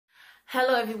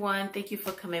Hello everyone, thank you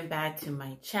for coming back to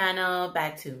my channel,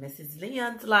 back to Mrs.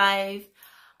 Leon's Life.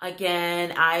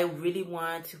 Again, I really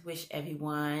want to wish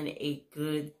everyone a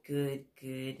good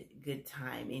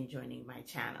time in joining my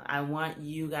channel. I want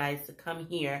you guys to come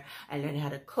here and learn how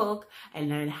to cook and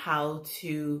learn how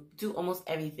to do almost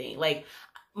everything. Like,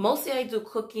 mostly I do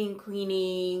cooking,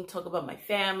 cleaning, talk about my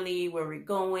family, where we're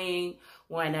going.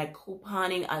 When I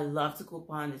couponing, I love to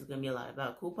coupon. There's going to be a lot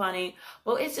about couponing,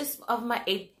 but it's just of my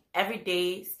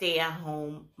everyday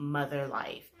stay-at-home mother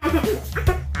life.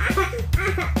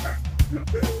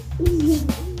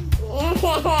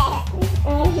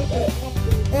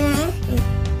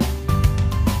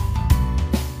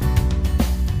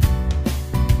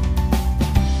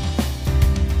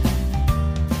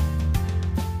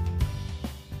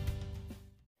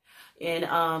 And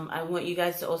I want you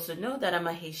guys to also know that I'm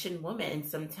a Haitian woman, and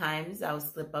sometimes I'll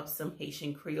slip up some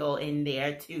Haitian Creole in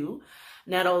there too.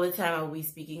 Not all the time will we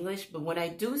speak English, but when I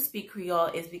do speak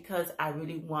Creole, it's because I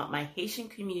really want my Haitian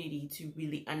community to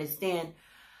really understand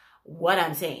what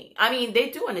I'm saying. I mean,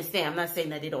 they do understand. I'm not saying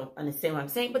that they don't understand what I'm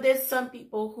saying, but there's some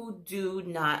people who do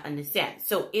not understand.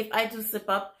 So if I do slip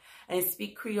up and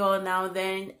speak Creole now and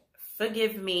then,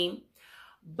 forgive me.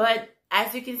 But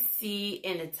as you can see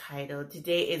in the title,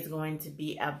 today is going to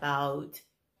be about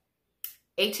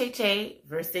HHA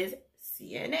versus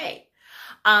CNA.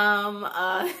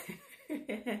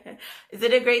 Is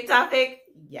it a great topic?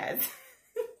 Yes.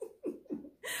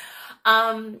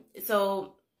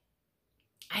 So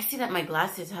I see that my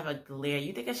glasses have a glare.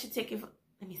 You think I should take it?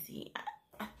 Let me see.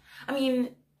 I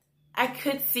mean, I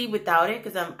could see without it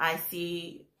because I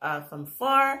see from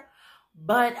far.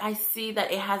 But I see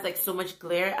that it has like so much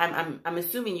glare. I'm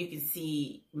assuming you can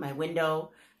see my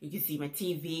window, you can see my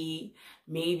TV,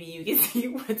 maybe you can see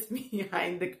what's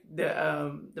behind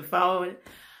the phone.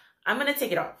 I'm gonna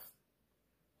take it off.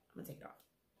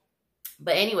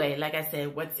 But anyway, like I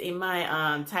said, what's in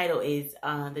my title is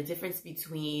the difference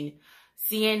between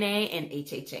CNA and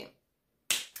HHA.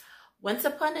 Once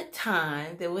upon a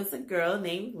time, there was a girl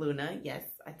named Luna. Yes,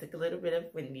 I took a little bit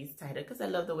of Whitney's title because I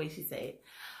love the way she said it.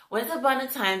 Once upon a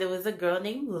time, there was a girl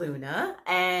named Luna,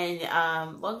 and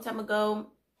long time ago,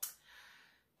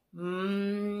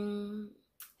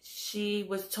 she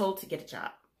was told to get a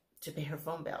job to pay her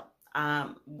phone bill.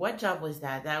 What job was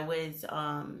that? That was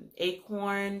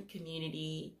Acorn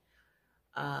Community.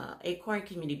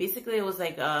 Basically, it was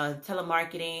like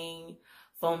telemarketing,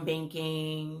 phone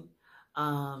banking,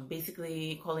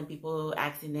 basically calling people,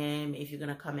 asking them if you're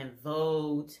gonna come and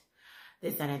vote.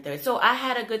 This, that, and third. So I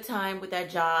had a good time with that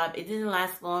job. It didn't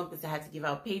last long because I had to give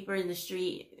out paper in the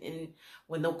street. And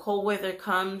when the cold weather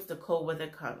comes, the cold weather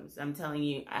comes. I'm telling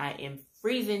you, I am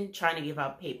freezing trying to give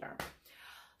out paper.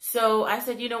 So I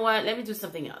said, you know what? Let me do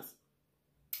something else.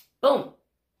 Boom.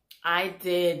 I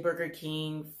did Burger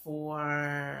King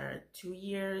for 2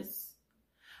 years.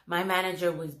 My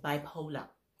manager was bipolar.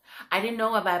 I didn't know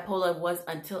what bipolar was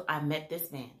until I met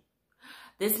this man.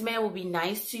 This man will be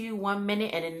nice to you 1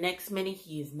 minute and the next minute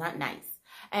he is not nice.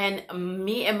 And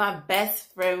me and my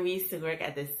best friend, we used to work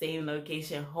at the same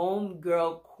location.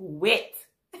 Homegirl quit.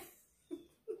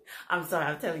 I'm sorry,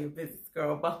 I'm telling you business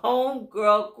girl, but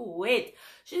homegirl quit.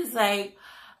 She's like,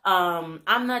 I'm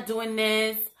not doing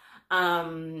this.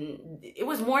 It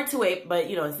was more to it, but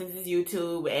you know, since it's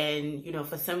YouTube and you know,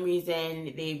 for some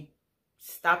reason they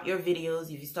stop your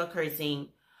videos if you start cursing,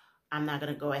 I'm not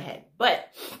gonna go ahead.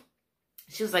 But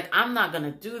she was like, I'm not going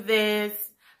to do this.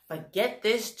 Forget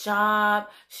this job.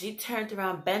 She turned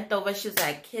around, bent over. She was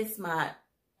like, kiss my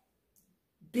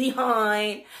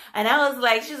behind. And I was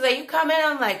like, she was like, you come in?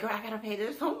 I'm like, girl, I got to pay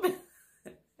this phone bill.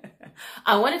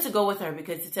 I wanted to go with her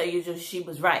because to tell you the truth, she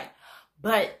was right.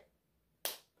 But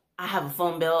I have a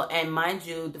phone bill. And mind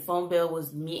you, the phone bill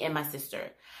was me and my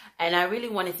sister. And I really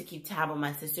wanted to keep tab on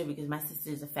my sister because my sister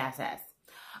is a fast ass.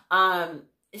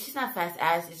 She's not fast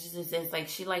ass. It's like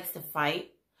she likes to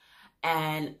fight.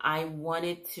 And I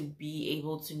wanted to be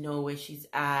able to know where she's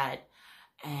at.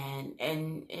 And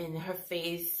her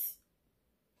face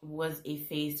was a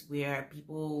face where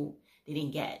people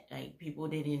didn't get. Like, people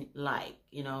didn't like.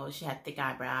 You know, she had thick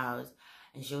eyebrows.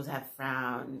 And she always had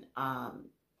frown.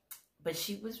 But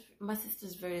she was, my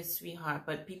sister's very sweetheart.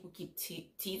 But people keep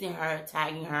teasing her,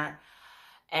 tagging her,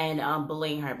 and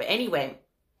bullying her. But anyway,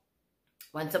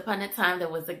 once upon a time, there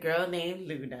was a girl named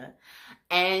Luna,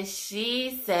 and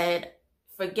she said,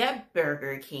 forget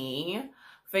Burger King,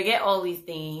 forget all these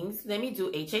things, let me do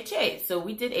HHA. So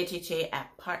we did HHA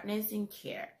at Partners in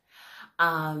Care.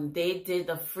 They did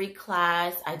the free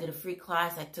class. I did a free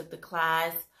class. I took the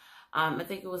class. I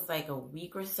think it was like a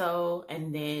week or so,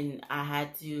 and then I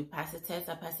had to pass the test.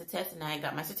 I passed the test, and I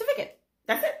got my certificate.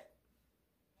 That's it.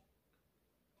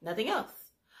 Nothing else.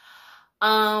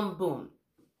 Boom.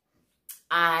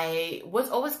 I was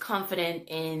always confident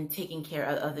in taking care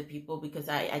of other people because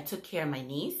I took care of my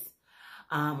niece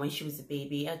when she was a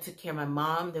baby. I took care of my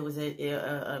mom. There was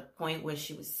a point where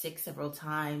she was sick several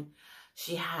times.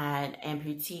 She had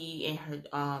amputee in her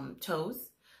toes.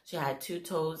 She had 2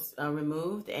 toes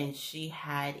removed, and she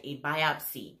had a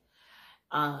biopsy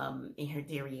in her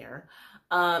derriere.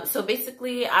 So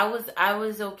basically, I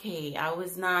was okay. I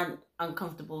was not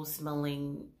uncomfortable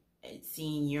smelling,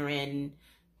 seeing urine,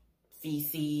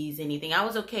 feces, anything. I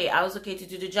was okay. I was okay to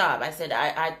do the job. I said,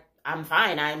 I'm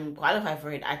fine. I'm qualified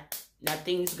for it.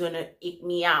 Nothing's gonna ick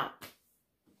me out.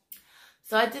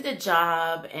 So I did the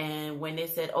job, and when they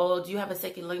said, oh, do you have a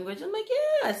second language? I'm like,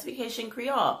 yeah, I speak Haitian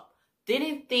Creole.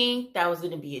 Didn't think that was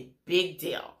gonna be a big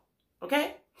deal.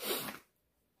 Okay?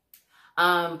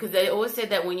 Because they always say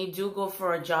that when you do go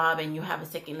for a job and you have a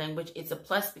second language, it's a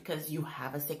plus because you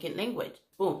have a second language.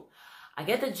 Boom. I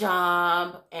get the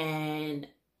job, and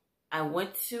I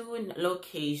went to a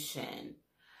location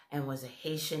and was a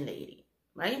Haitian lady,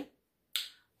 right?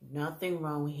 Nothing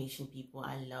wrong with Haitian people.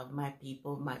 I love my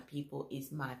people. My people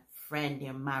is my friend.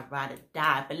 They're my ride or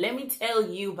die. But let me tell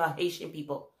you about Haitian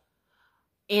people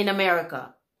in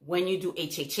America when you do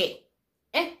HHA.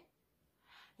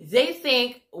 They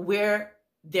think we're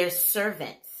their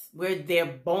servants. We're their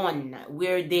bon.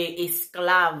 We're their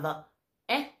esclave.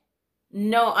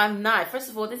 No, I'm not. First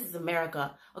of all, this is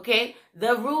America, okay?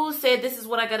 The rules say this is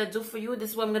what I got to do for you. This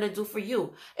is what I'm going to do for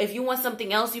you. If you want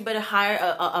something else, you better hire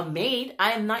a maid.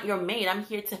 I am not your maid. I'm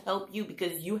here to help you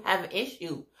because you have an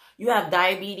issue. You have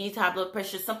diabetes, high blood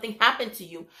pressure, something happened to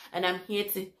you, and I'm here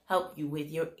to help you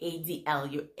with your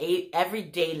ADL, your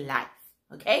everyday life,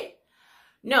 okay?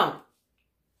 No.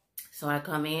 So I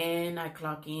come in, I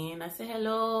clock in, I say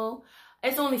hello.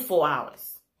 It's only 4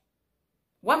 hours.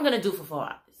 What I'm going to do for 4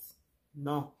 hours?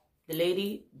 No, the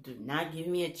lady did not give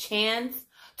me a chance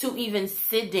to even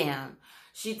sit down.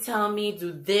 She tell me,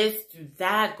 do this, do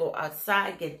that, go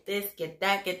outside, get this, get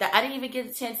that, get that. I didn't even get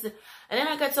a chance to. And then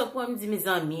I got to a point, me mes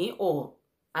amis, oh,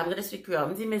 I'm going to speak Creole.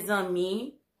 Me mes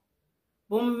amis,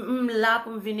 bon, la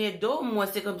pour me venir do, moi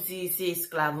c'est comme si c'est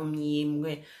esclave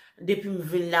miye. Depuis me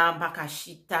venir là, m'pa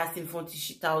chita, si me font ti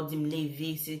chita ou di me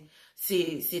lever,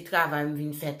 c'est travail, me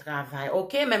vin faire travail.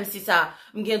 Okay, même si ça,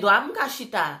 m'gen droit m'ka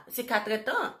chita, c'est 4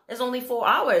 temps. It's only 4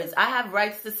 hours. I have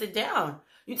rights to sit down.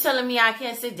 You telling me I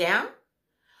can't sit down?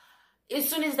 As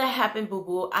soon as that happened,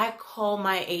 boo-boo, I call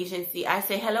my agency. I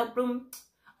say, hello, boom.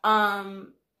 I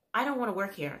don't want to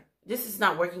work here. This is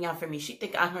not working out for me. She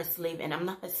think I'm her slave, and I'm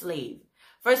not a slave.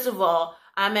 First of all,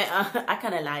 I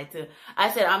kind of lied too.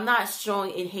 I said, I'm not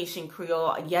strong in Haitian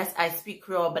Creole. Yes, I speak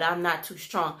Creole, but I'm not too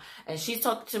strong. And she's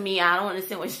talking to me. I don't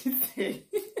understand what she said.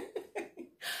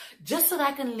 Just so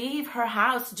that I can leave her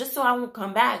house, just so I won't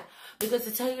come back. Because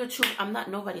to tell you the truth, I'm not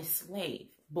nobody's slave.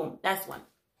 Boom, that's one.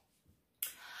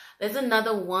 There's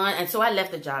another one. And so I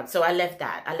left the job. So I left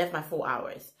that. I left my 4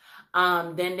 hours.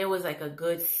 Then there was like a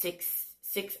good six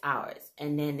hours.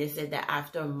 And then they said that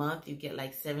after a month, you get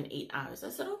like 7-8 hours. I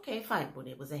said, okay, fine. But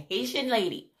it was a Haitian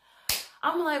lady.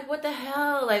 I'm like, what the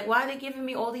hell? Like, why are they giving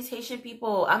me all these Haitian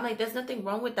people? I'm like, there's nothing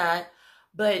wrong with that.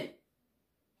 But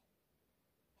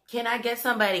can I get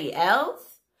somebody else?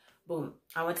 Boom.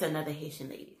 I went to another Haitian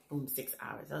lady. Boom, 6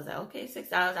 hours. I was like, okay,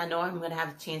 6 hours. I know I'm going to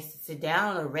have a chance to sit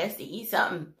down or rest and eat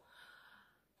something.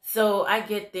 So I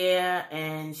get there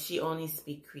and she only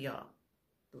speaks Creole.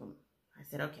 Boom. I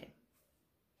said, okay.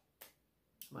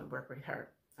 I'm going to work with her.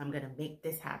 I'm going to make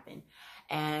this happen.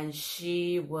 And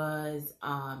she was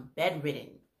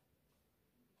bedridden.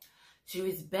 She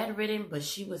was bedridden, but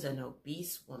she was an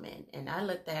obese woman. And I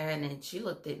looked at her, and then she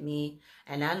looked at me.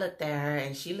 And I looked at her,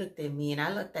 and she looked at me. And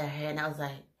I looked at her, and I was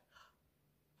like,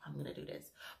 I'm going to do this.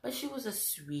 But she was a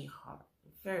sweetheart.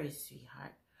 Very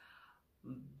sweetheart.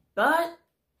 But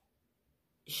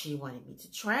she wanted me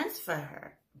to transfer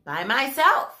her by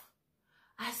myself.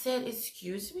 I said,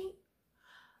 excuse me?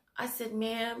 I said,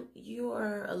 ma'am, you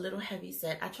are a little heavy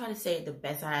set. I try to say it the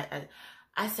best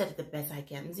I said it the best I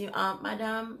can.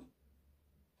 Madame,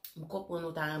 m kompren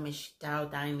ou ta reme chita, ou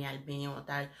ta reme alben, ou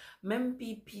ta même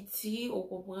pi piti, ou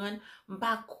kompren, m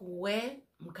pa kwe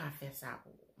m ka fe sa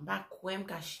pou. M pa kwe m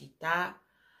ka chita.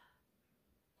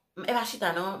 E pa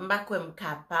chita non, m pa kwe m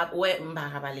kapab, ouais, m pa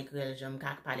kapale kriel, jen m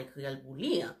ka pale kriel pou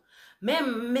li. Men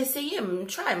m eseye, m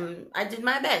try, I did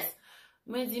my best.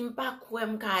 Mwen di m pa kwe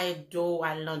m ka e do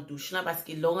al nan douche lan,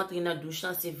 paske lò rentre nan douche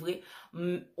lan, c'est vrai,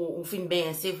 ou fin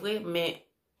ben, c'est vrai, men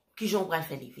ki jon pral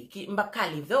fè livi, m pa ka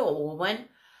livi ou wen.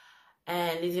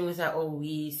 And les gens say, oh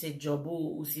oui, c'est job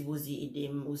ou si vous y aidez,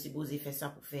 ou si vous y faites ça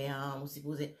pour faire, ou si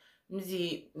vous y... me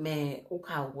dit, mais au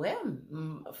cas où,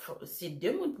 c'est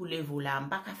deux moun pour les vous là,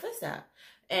 m'pas qu'à faire ça.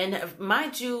 And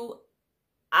mind you,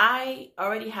 I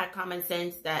already had common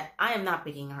sense that I am not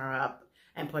picking her up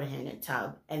and putting her in a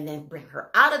tub and then bring her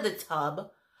out of the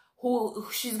tub.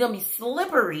 She's gonna be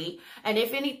slippery, and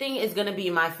if anything, it's gonna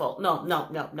be my fault. No,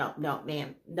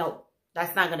 ma'am. No,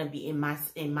 that's not gonna be in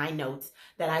my notes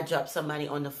that I dropped somebody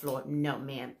on the floor. No,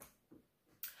 ma'am.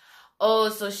 Oh,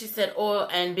 so she said, oh,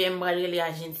 and bien moi li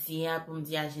agency pour me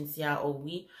dire agency oh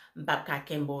oui, m'pa ka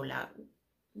kembo la.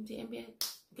 M'di bien,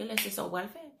 que laisse ça wal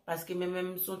faire parce que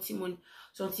même son petit moun,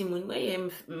 ouais,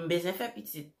 besoin faire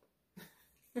petit.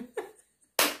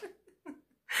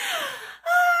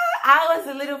 I was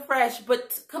a little fresh,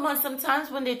 but come on, sometimes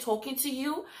when they're talking to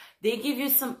you, they give you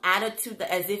some attitude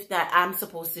as if that I'm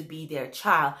supposed to be their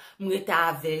child. I'm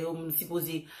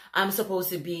supposed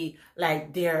to be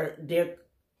like their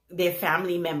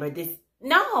family member.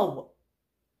 No.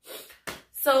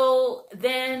 So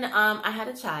then I had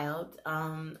a child.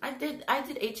 I did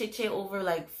HHA over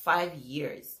like 5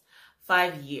 years.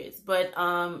 5 years. But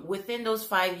within those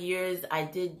 5 years, I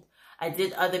did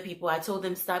other people. I told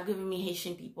them, stop giving me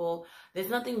Haitian people. There's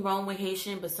nothing wrong with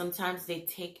Haitian, but sometimes they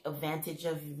take advantage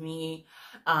of me.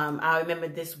 I remember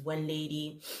this one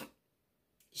lady,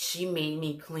 she made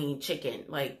me clean chicken.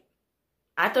 Like,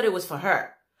 I thought it was for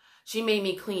her. She made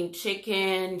me clean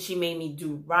chicken. She made me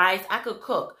do rice. I could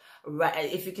cook.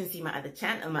 Right? If you can see my other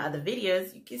channel, my other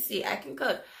videos, you can see I can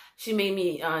cook. She made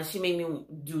me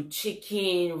do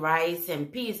chicken, rice,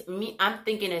 and peas. I'm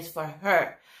thinking it's for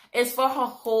her. It's for her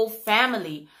whole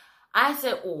family. I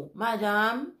said, oh,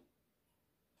 madame,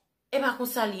 e pa kon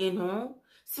salye non?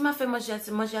 Si ma fè manger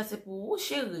ase pou ou,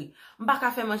 chéri. Mba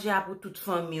ka fè manger pour toute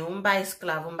famille. Mba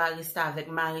esclave, mba reste avec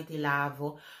marité la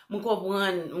avo.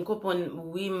 M'kompon,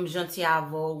 oui, m'gentil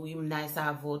avo, oui, m'nice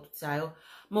avo, tout ça yo.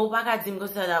 Mais ou pa ka di m'ko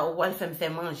sa la, ou wal fè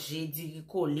manger, di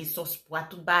kole, sauce pois,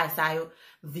 tout ba sa yo,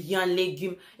 viande,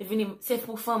 légumes. Et vini, c'est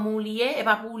pour femme ou lié, et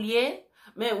pas pour lié.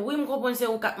 Mais oui, m'kompon se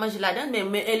ou kap manger la dan,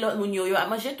 mais l'autre moun yo a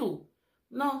manger tout.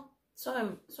 Non, so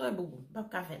e boubou, pas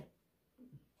ka fè.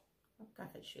 Pas ka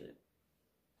fè, chéri.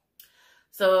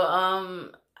 So,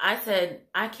 I said,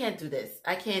 I can't do this.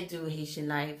 I can't do Haitian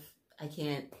life. I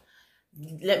can't.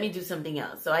 Let me do something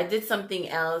else. So I did something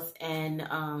else, and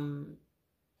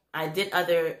I did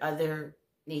other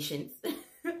nations.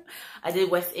 I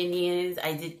did West Indians.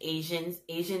 I did Asians.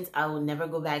 Asians, I will never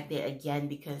go back there again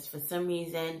because for some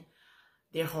reason,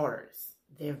 they're hoarders.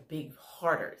 They're big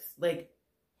hoarders. Like,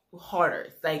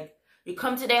 hoarders. Like, you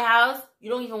come to their house, you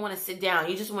don't even want to sit down.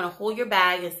 You just want to hold your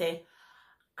bag and say,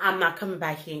 I'm not coming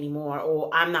back here anymore, or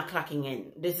I'm not clocking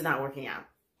in. This is not working out.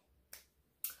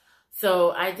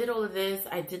 So I did all of this.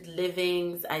 I did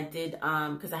livings. I did,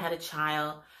 because I had a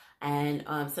child, and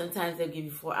sometimes they'll give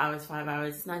you 4 hours, 5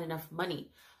 hours. It's not enough money.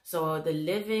 So the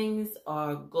livings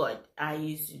are good. I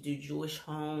used to do Jewish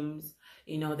homes.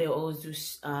 You know, they always do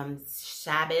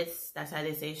Shabbos. That's how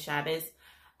they say Shabbos.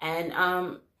 And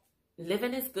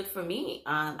living is good for me.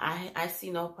 I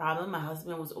see no problem. My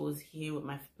husband was always here with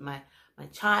my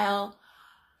child,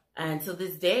 and to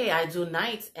this day I do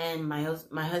nights, and my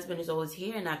husband is always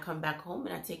here, and I come back home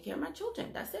and I take care of my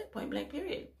children. That's it, point blank,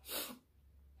 period.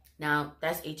 Now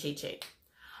that's HHA.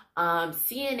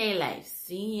 CNA life.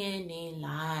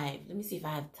 Let me see if I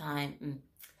have time.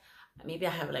 Maybe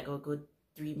I have like a good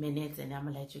 3 minutes, and I'm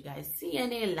gonna let you guys.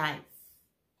 CNA life.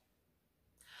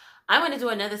 I'm gonna do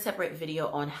another separate video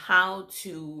on how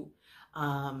to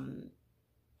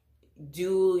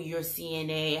do your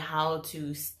CNA, how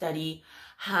to study,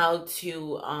 how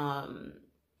to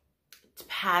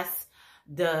pass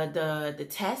the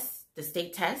test, the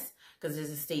state test, because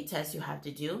there's a state test you have to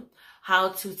do, how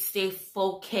to stay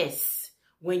focused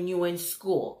when you're in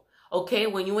school. Okay,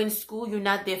 when you're in school, you're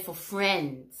not there for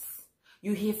friends.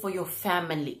 You're here for your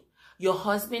family. Your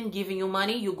husband giving you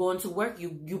money, you're going to work,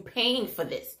 you paying for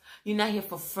this. You're not here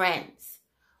for friends.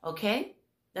 Okay,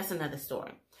 that's another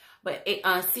story. But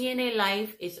CNA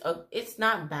life it's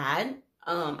not bad.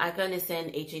 I can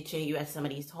understand HHA, you at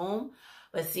somebody's home,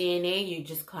 but CNA, you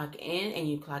just clock in and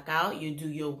you clock out. You do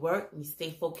your work. You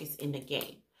stay focused in the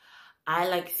game. I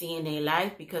like CNA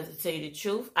life because, to tell you the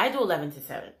truth, I do 11 to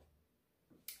 7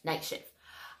 night shift.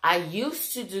 I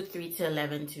used to do 3 to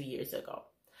 11 2 years ago,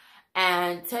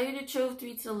 and tell you the truth,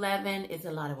 3 to 11 is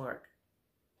a lot of work.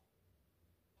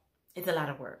 It's a lot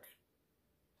of work.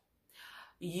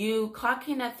 You clock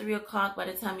in at 3 o'clock. By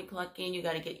the time you clock in, you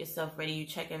got to get yourself ready. You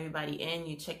check everybody in.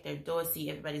 You check their door,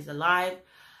 see everybody's alive.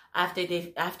 After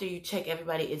you check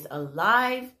everybody is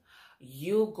alive,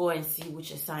 you go and see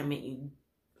which assignment you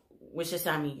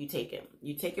take.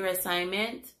 You take your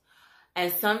assignment.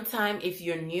 And sometime if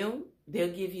you're new,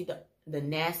 they'll give you the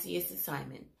nastiest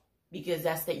assignment because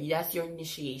that's your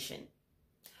initiation.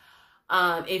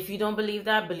 If you don't believe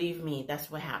that, believe me, that's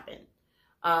what happened.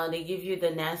 They give you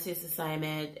the nastiest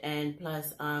assignment, and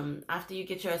plus, after you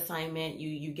get your assignment,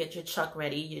 you get your chuck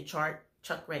ready, your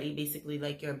chuck ready, basically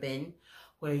like your bin,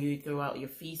 where you throw out your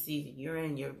feces, your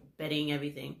urine, your bedding,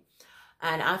 everything.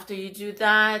 And after you do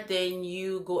that, then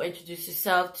you go introduce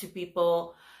yourself to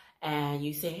people, and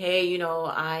you say, hey, you know,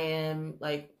 I'm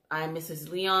Mrs.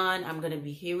 Leon. I'm going to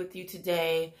be here with you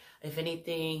today. If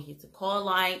anything, hit the call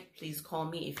light. Please call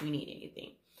me if you need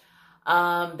anything.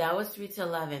 That was 3 to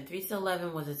 11. 3 to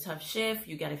 11 was a tough shift.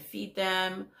 You got to feed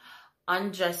them,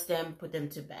 undress them, put them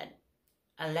to bed.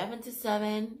 11 to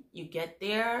 7, you get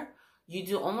there. You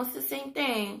do almost the same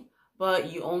thing,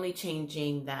 but you only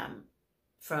changing them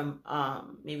from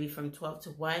maybe from 12 to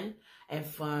 1, and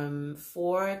from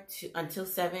 4 to until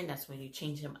 7, that's when you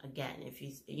change them again. If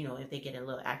if they get a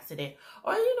little accident,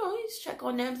 or you just check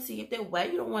on them to see if they're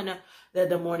wet. You don't want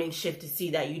the morning shift to see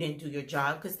that you didn't do your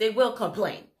job, because they will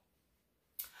complain.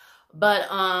 But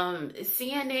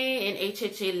CNA and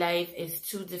HHA life is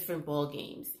 2 different ball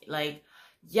games. Like,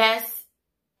 yes,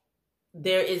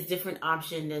 there is different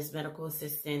options. There's medical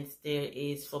assistance, there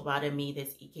is phlebotomy,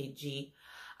 there's EKG.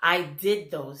 I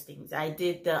did those things. I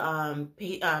did the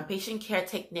patient care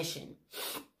technician.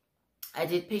 I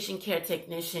did patient care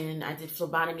technician. I did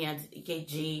phlebotomy. I did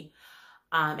EKG,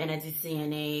 and I did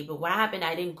CNA. But what happened?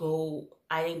 I didn't go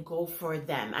for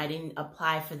them. I didn't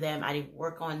apply for them. I didn't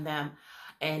work on them,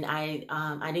 and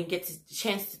I didn't get the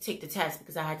chance to take the test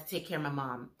because I had to take care of my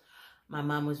mom. My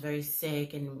mom was very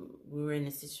sick, and we were in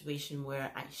a situation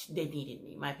where they needed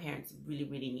me. My parents really,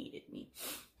 really needed me.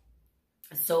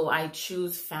 So I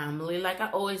choose family, like I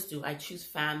always do. I choose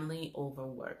family over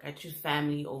work. I choose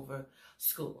family over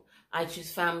school. I choose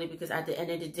family because at the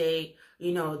end of the day,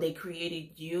 they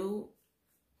created you,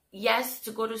 yes,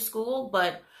 to go to school,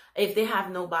 but if they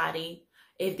have nobody,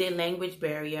 if their language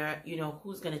barrier,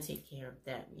 who's going to take care of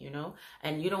them,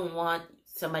 And you don't want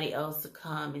somebody else to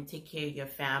come and take care of your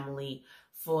family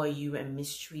for you and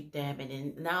mistreat them. And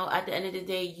then now at the end of the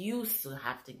day, you still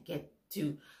have to get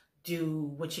to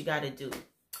do what you got to do.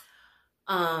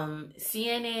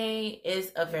 CNA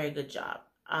is a very good job.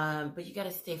 But you got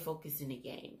to stay focused in the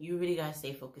game. You really got to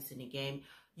stay focused in the game.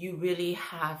 You really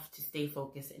have to stay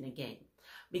focused in the game.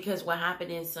 Because what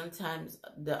happened is sometimes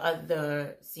the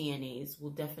other CNAs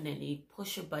will definitely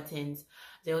push your buttons.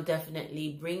 They'll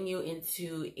definitely bring you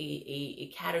into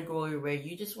a category where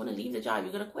you just want to leave the job.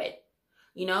 You're going to quit,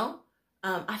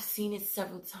 I've seen it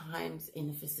several times in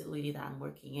the facility that I'm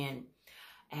working in.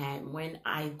 And when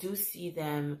I do see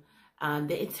them,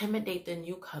 they intimidate the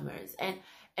newcomers. And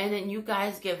then you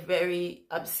guys get very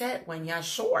upset when you're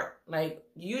short. Like,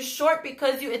 you're short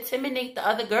because you intimidate the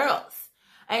other girls.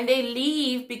 And they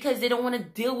leave because they don't want to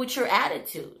deal with your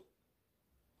attitude.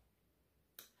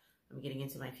 I'm getting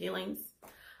into my feelings.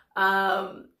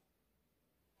 I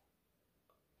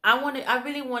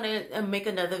really want to make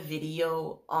another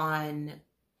video on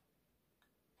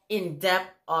in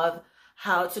depth of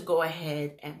how to go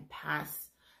ahead and pass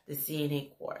the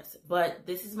CNA course. But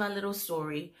this is my little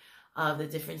story of the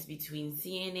difference between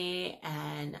CNA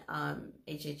and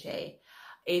HHA.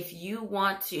 If you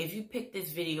pick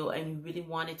this video and you really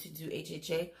wanted to do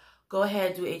HHA, go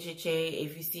ahead, do HHA.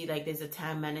 If you see like there's a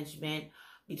time management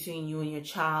between you and your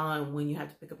child, and when you have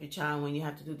to pick up your child, when you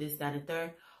have to do this, that, and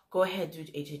third, go ahead, do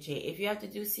HHA. If you have to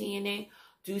do CNA,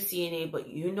 do CNA. But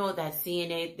you know that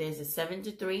CNA, there's a 7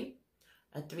 to 3,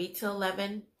 a 3 to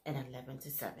 11, and 11 to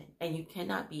 7. And you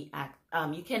cannot be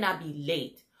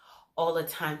late all the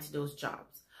time to those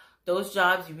jobs. Those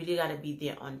jobs, you really got to be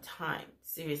there on time.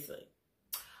 Seriously.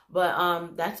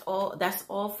 But that's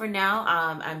all for now.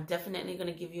 I'm definitely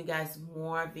going to give you guys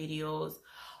more videos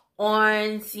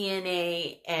on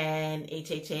CNA and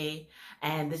HHA.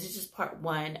 And this is just part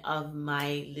 1 of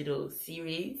my little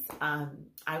series.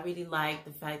 I really like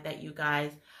the fact that you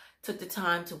guys took the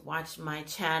time to watch my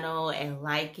channel and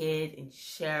like it and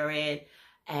share it.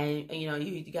 And,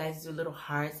 you guys do little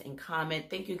hearts and comment.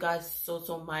 Thank you guys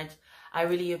so much. I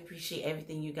really appreciate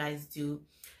everything you guys do.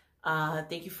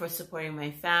 Thank you for supporting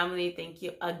my family. Thank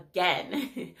you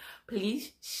again.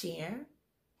 Please share,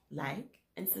 like,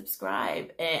 and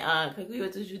subscribe. And comme je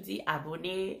toujours dis,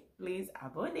 abonnez. Please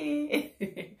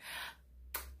abonnez.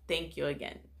 Thank you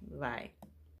again. Bye.